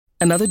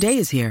Another day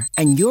is here,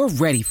 and you're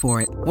ready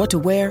for it. What to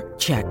wear?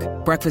 Check.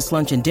 Breakfast,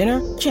 lunch, and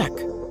dinner? Check.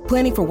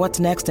 Planning for what's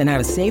next and how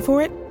to save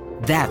for it?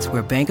 That's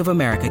where Bank of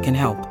America can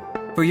help.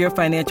 For your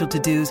financial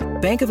to-dos,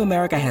 Bank of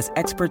America has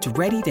experts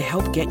ready to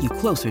help get you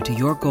closer to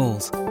your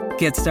goals.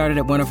 Get started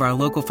at one of our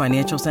local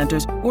financial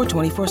centers or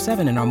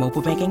 24/7 in our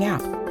mobile banking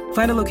app.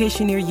 Find a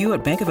location near you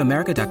at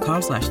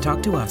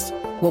bankofamerica.com/talktous.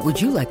 What would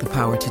you like the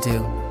power to do?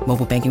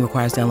 Mobile banking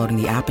requires downloading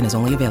the app and is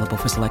only available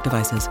for select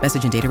devices.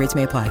 Message and data rates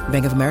may apply.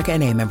 Bank of America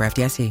N.A., member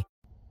FDIC.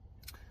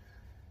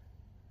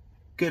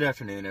 Good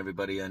afternoon,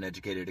 everybody.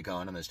 Uneducated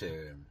Economist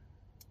here.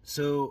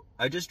 So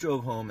I just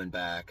drove home and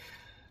back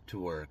to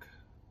work.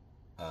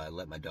 I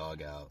let my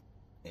dog out,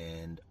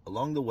 and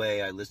along the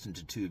way I listened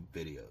to two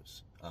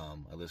videos.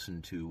 I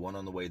listened to one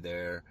on the way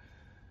there,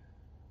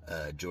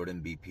 Jordan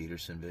B.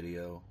 Peterson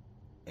video,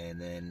 and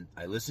then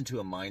I listened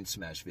to a Mind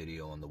Smash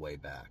video on the way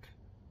back.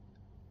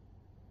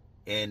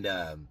 And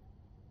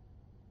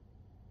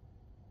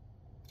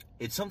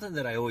it's something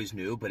that I always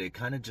knew, but it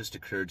kind of just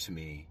occurred to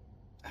me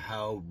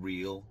how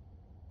real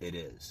it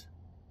is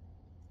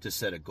to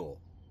set a goal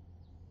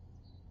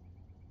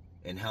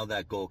and how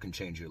that goal can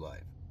change your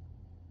life.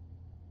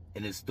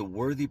 And it's the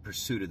worthy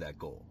pursuit of that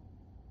goal.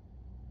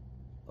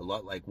 A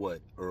lot like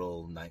what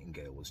Earl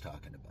Nightingale was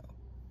talking about.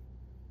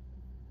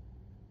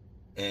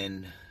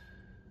 And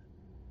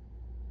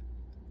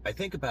I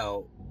think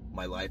about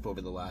my life over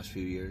the last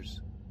few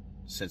years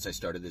since I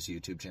started this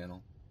YouTube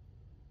channel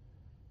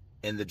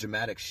and the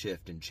dramatic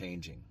shift in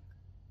changing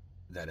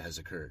that has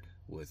occurred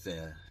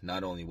within,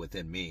 not only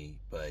within me,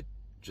 but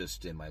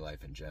just in my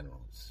life in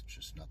general. It's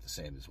just not the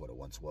same as what it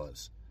once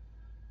was.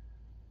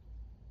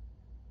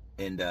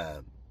 And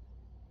I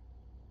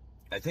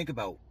think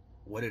about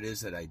what it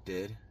is that I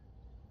did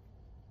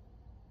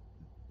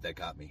that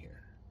got me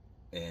here.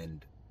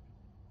 And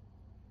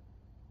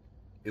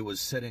it was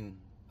setting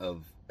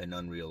of an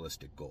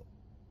unrealistic goal.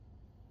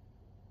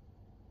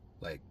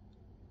 Like,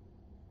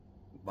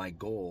 my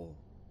goal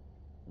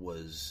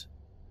was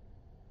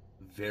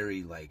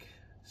very,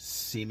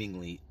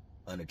 seemingly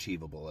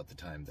unachievable at the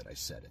time that I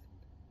set it.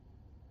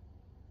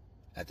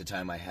 At the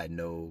time, I had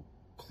no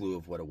clue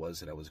of what it was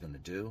that I was going to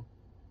do.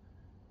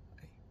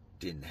 I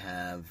didn't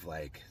have,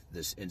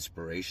 this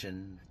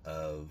inspiration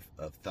of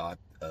thought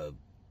of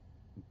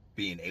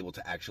being able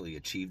to actually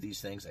achieve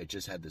these things. I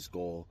just had this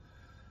goal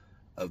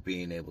of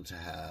being able to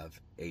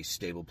have a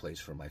stable place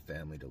for my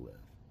family to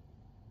live.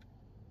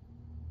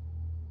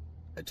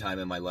 A time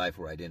in my life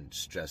where I didn't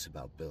stress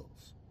about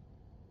bills.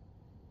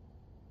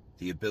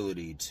 The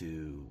ability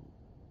to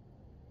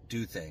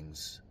do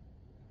things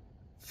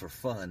for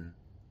fun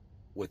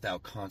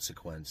without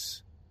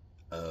consequence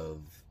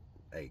of,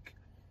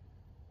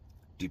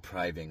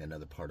 depriving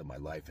another part of my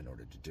life in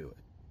order to do it.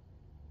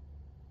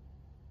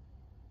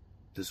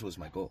 This was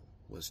my goal,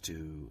 was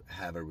to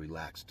have a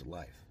relaxed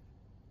life.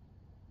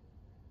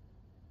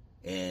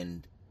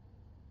 And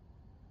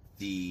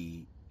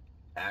the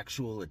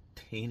actual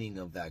attaining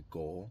of that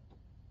goal,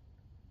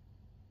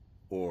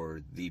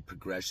 or the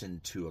progression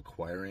to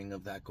acquiring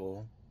of that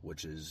goal,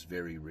 which is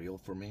very real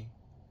for me,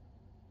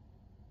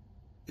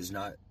 is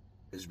not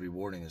as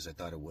rewarding as I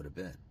thought it would have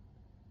been.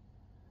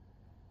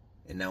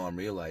 And now I'm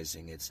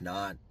realizing it's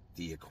not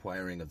the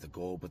acquiring of the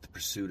goal, but the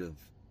pursuit of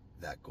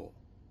that goal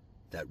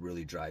that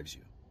really drives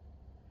you.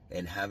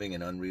 And having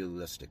an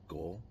unrealistic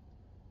goal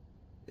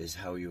is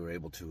how you are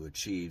able to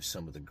achieve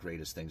some of the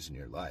greatest things in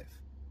your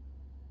life.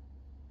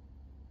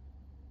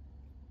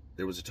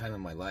 There was a time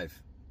in my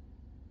life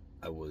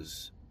I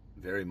was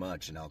very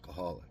much an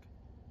alcoholic.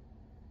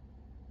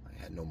 I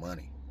had no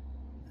money.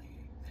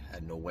 I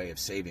had no way of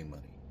saving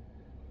money.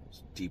 I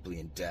was deeply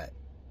in debt.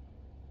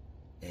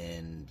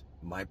 And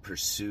my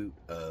pursuit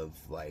of,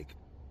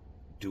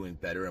 doing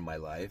better in my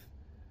life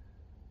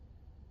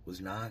was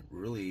not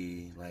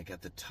really,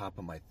 at the top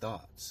of my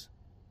thoughts.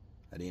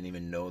 I didn't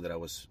even know that I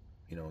was,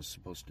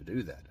 supposed to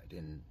do that. I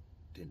didn't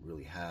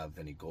really have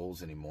any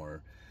goals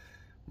anymore.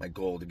 My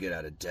goal to get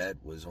out of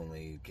debt was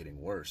only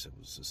getting worse. It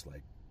was just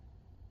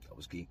I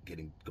was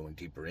going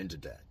deeper into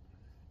debt.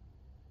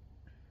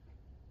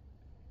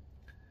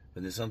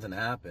 But then something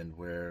happened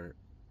where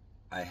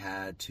I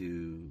had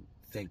to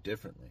think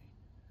differently.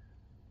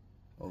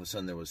 All of a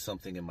sudden there was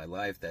something in my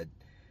life that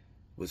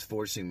was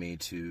forcing me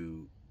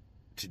to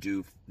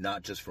do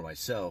not just for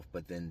myself,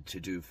 but then to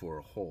do for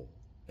a whole.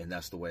 And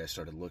that's the way I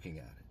started looking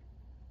at it.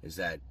 Is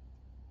that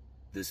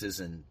this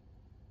isn't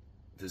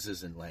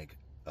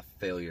a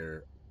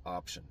failure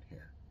option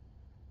here.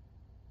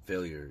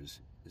 Failure is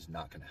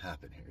not going to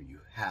happen here. You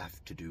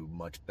have to do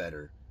much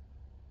better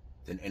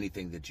than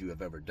anything that you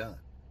have ever done.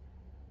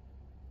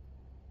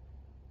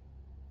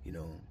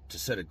 To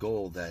set a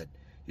goal that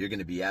you're going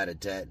to be out of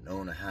debt and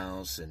own a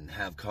house and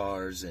have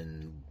cars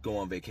and go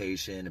on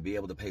vacation and be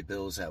able to pay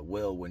bills at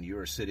will when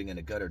you're sitting in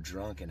a gutter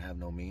drunk and have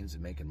no means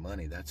of making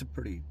money. That's a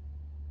pretty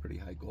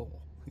high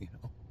goal,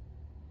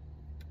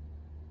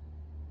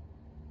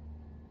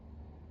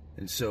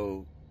 And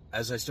so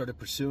as I started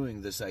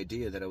pursuing this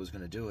idea that I was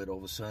going to do it, all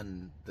of a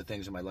sudden the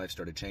things in my life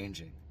started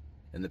changing.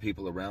 And the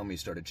people around me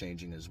started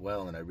changing as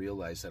well, and I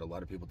realized that a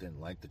lot of people didn't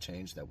like the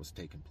change that was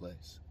taking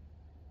place.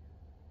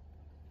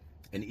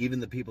 And even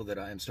the people that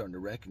I am starting to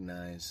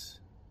recognize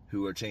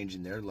who are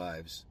changing their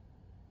lives,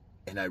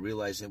 and I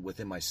realize it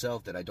within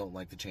myself that I don't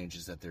like the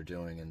changes that they're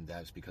doing, and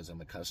that's because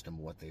I'm accustomed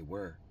to what they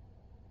were.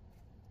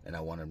 And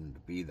I want them to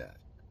be that.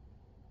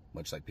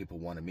 Much like people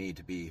wanted me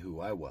to be who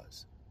I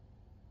was.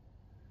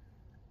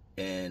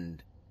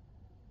 And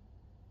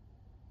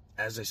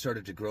as I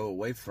started to grow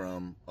away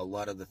from a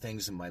lot of the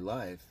things in my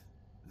life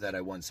that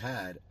I once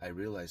had, I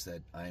realized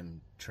that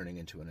I'm turning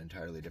into an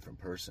entirely different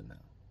person now.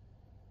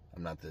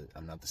 I'm not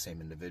the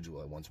same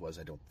individual I once was.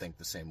 I don't think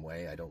the same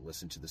way. I don't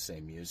listen to the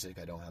same music.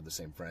 I don't have the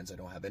same friends. I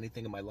don't have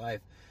anything in my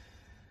life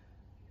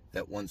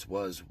that once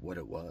was what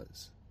it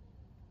was.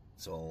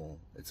 It's all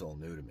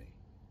new to me.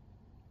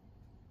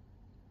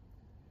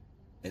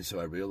 And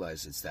so I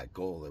realized it's that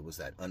goal. It was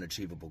that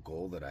unachievable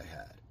goal that I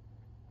had.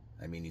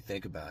 I mean, you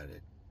think about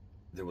it.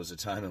 There was a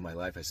time in my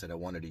life I said I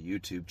wanted a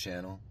YouTube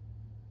channel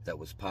that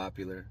was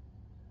popular,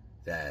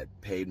 that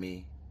paid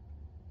me.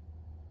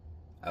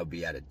 I would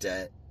be out of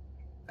debt.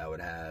 I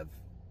would have,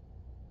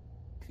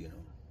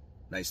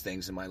 nice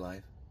things in my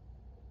life.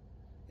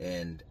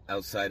 And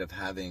outside of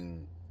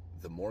having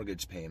the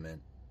mortgage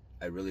payment,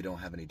 I really don't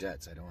have any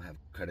debts. I don't have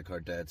credit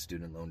card debts,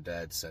 student loan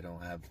debts. I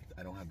don't have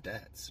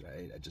debts,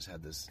 right? I just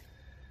have this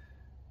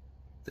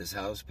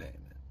house payment.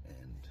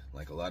 And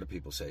like a lot of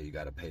people say, you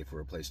got to pay for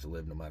a place to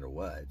live no matter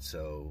what.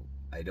 So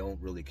I don't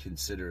really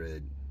consider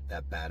it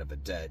that bad of a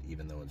debt,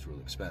 even though it's real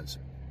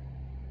expensive.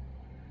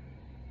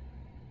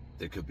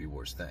 There could be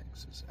worse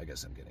things, is I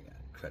guess I'm getting at.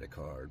 Credit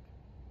card,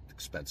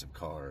 expensive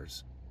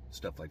cars,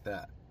 stuff like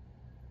that.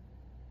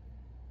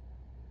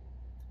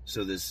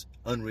 So this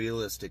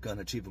unrealistic,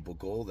 unachievable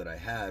goal that I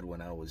had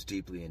when I was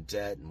deeply in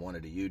debt and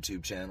wanted a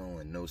YouTube channel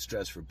and no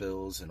stress for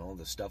bills and all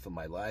this stuff in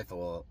my life,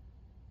 well,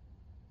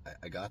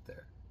 I got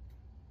there.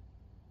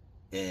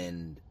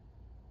 And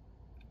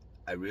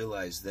I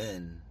realized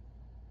then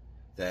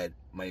that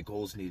my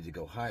goals needed to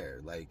go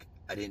higher. Like,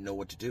 I didn't know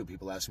what to do.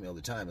 People ask me all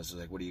the time, it's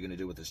like, what are you going to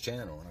do with this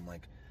channel? And I'm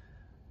like,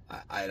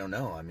 I don't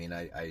know. I mean,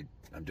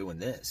 I'm doing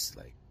this.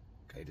 Like,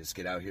 I just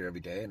get out here every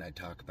day and I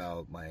talk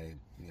about my,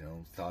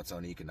 thoughts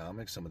on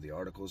economics, some of the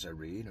articles I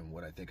read and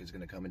what I think is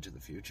going to come into the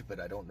future, but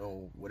I don't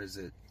know what is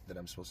it that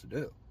I'm supposed to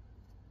do.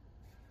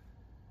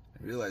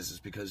 I realize it's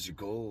because your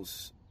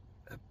goals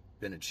have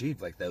been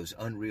achieved, like those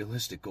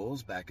unrealistic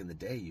goals back in the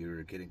day,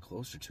 you're getting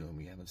closer to them.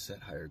 You haven't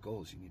set higher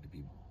goals. You need to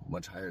be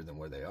much higher than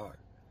where they are.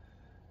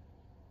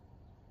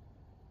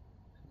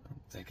 I'm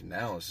thinking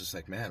now, it's just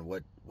like, man,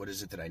 what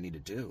is it that I need to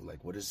do?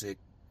 Like, what is it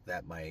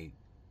that my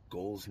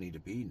goals need to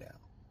be now?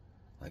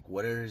 Like,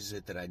 what is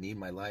it that I need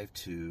my life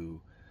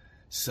to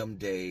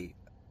someday,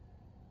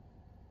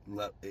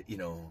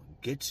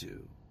 get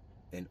to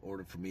in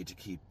order for me to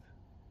keep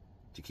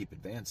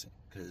advancing?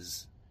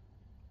 Because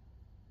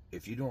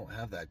if you don't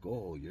have that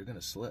goal, you're going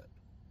to slip,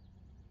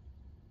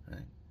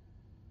 right?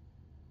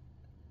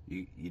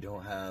 You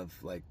don't have,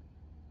 like,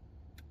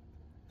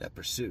 that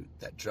pursuit,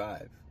 that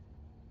drive,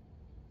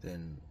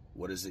 then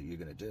what is it you're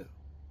going to do?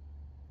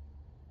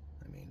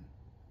 I mean,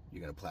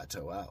 you're going to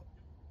plateau out.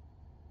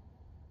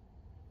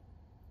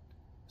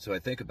 So I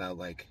think about,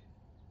 like,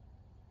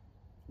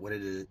 what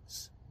it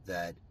is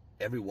that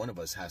every one of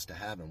us has to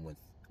have and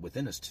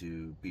within us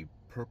to be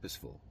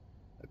purposeful,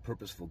 a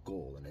purposeful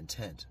goal, an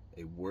intent,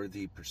 a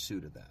worthy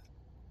pursuit of that.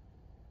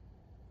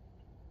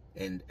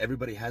 And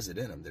everybody has it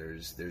in them.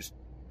 There's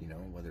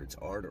whether it's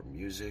art or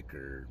music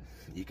or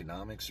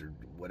economics or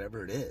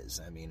whatever it is.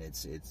 I mean,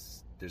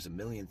 there's a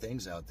million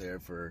things out there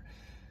for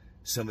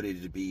somebody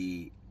to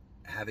be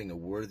having a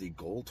worthy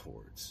goal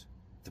towards,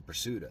 the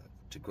pursuit of,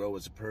 to grow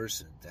as a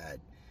person that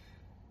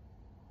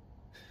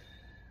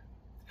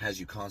has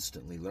you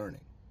constantly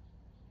learning.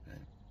 Right?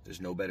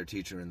 There's no better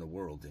teacher in the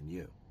world than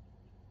you.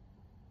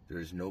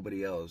 There's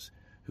nobody else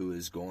who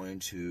is going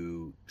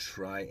to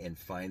try and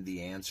find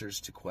the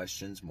answers to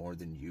questions more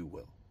than you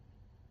will.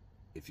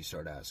 If you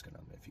start asking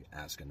them, if you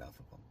ask enough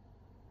of them.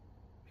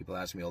 People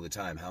ask me all the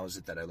time, how is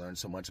it that I learned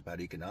so much about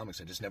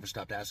economics? I just never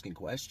stopped asking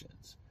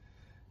questions.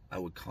 I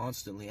would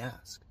constantly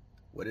ask,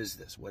 what is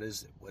this? What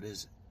is it? What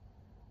is it?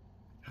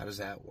 How does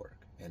that work?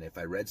 And if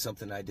I read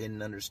something I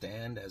didn't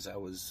understand as I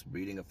was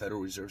reading a Federal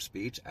Reserve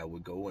speech, I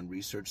would go and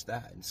research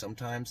that. And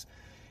sometimes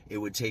it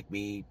would take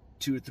me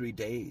 2 or 3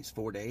 days,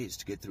 4 days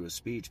to get through a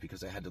speech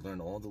because I had to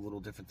learn all the little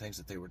different things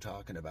that they were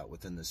talking about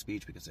within the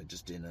speech because I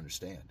just didn't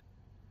understand.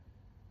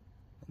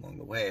 Along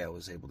the way, I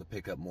was able to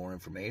pick up more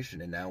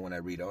information, and now when I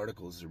read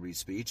articles or read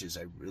speeches,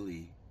 I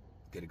really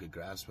get a good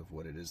grasp of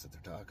what it is that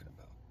they're talking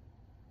about.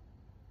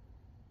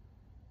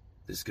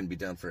 This can be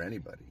done for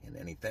anybody and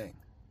anything.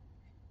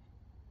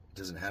 It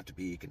doesn't have to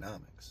be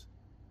economics.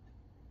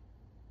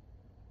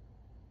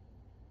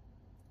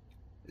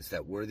 It's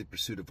that worthy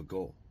pursuit of a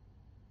goal.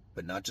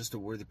 But not just a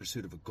worthy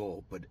pursuit of a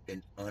goal, but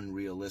an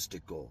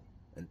unrealistic goal,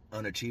 an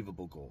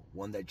unachievable goal,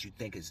 one that you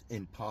think is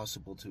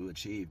impossible to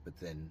achieve, but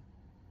then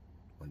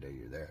one day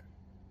you're there.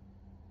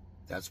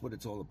 That's what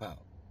it's all about.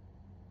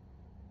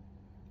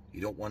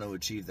 You don't want to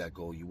achieve that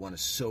goal. You want it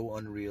so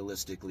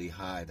unrealistically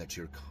high that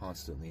you're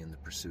constantly in the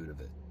pursuit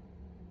of it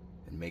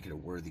and make it a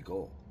worthy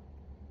goal.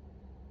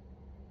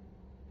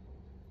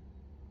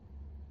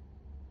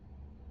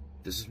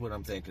 This is what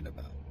I'm thinking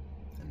about.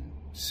 And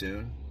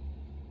soon,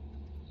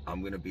 I'm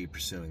going to be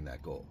pursuing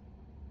that goal.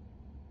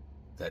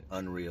 That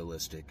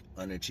unrealistic,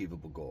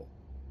 unachievable goal.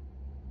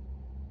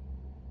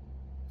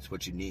 It's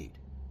what you need.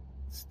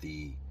 It's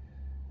the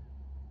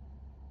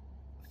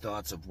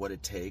thoughts of what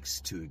it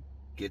takes to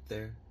get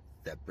there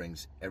that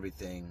brings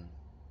everything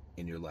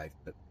in your life,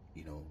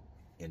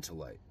 into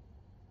light.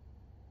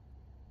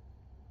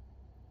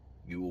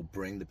 You will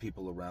bring the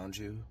people around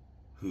you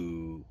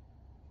who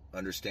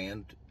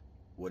understand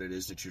what it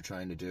is that you're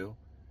trying to do.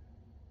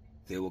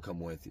 They will come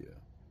with you.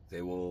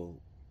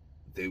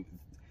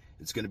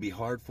 It's going to be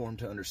hard for them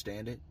to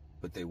understand it,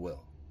 but they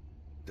will.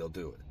 They'll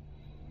do it.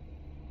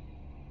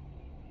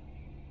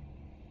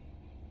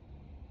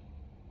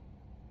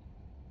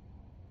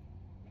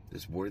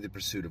 This worthy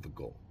pursuit of a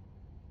goal.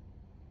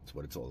 That's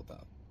what it's all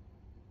about.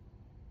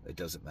 It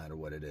doesn't matter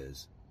what it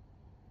is,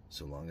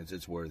 so long as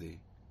it's worthy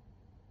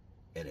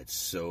and it's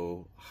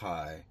so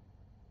high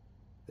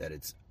that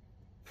it's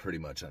pretty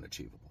much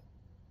unachievable.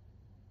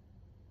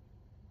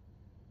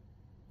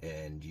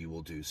 And you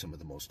will do some of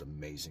the most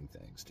amazing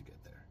things to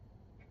get there.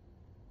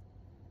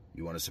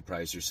 You want to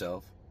surprise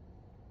yourself?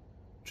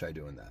 Try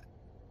doing that.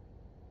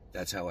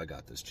 That's how I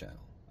got this channel.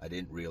 I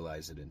didn't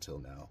realize it until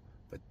now,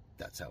 but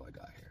that's how I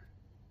got here.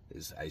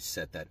 Is I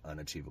set that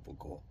unachievable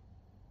goal.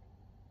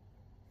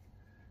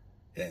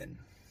 And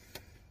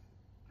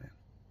man,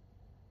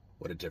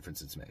 what a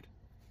difference it's made.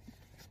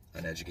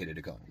 Uneducated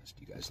economist,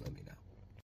 you guys know me now.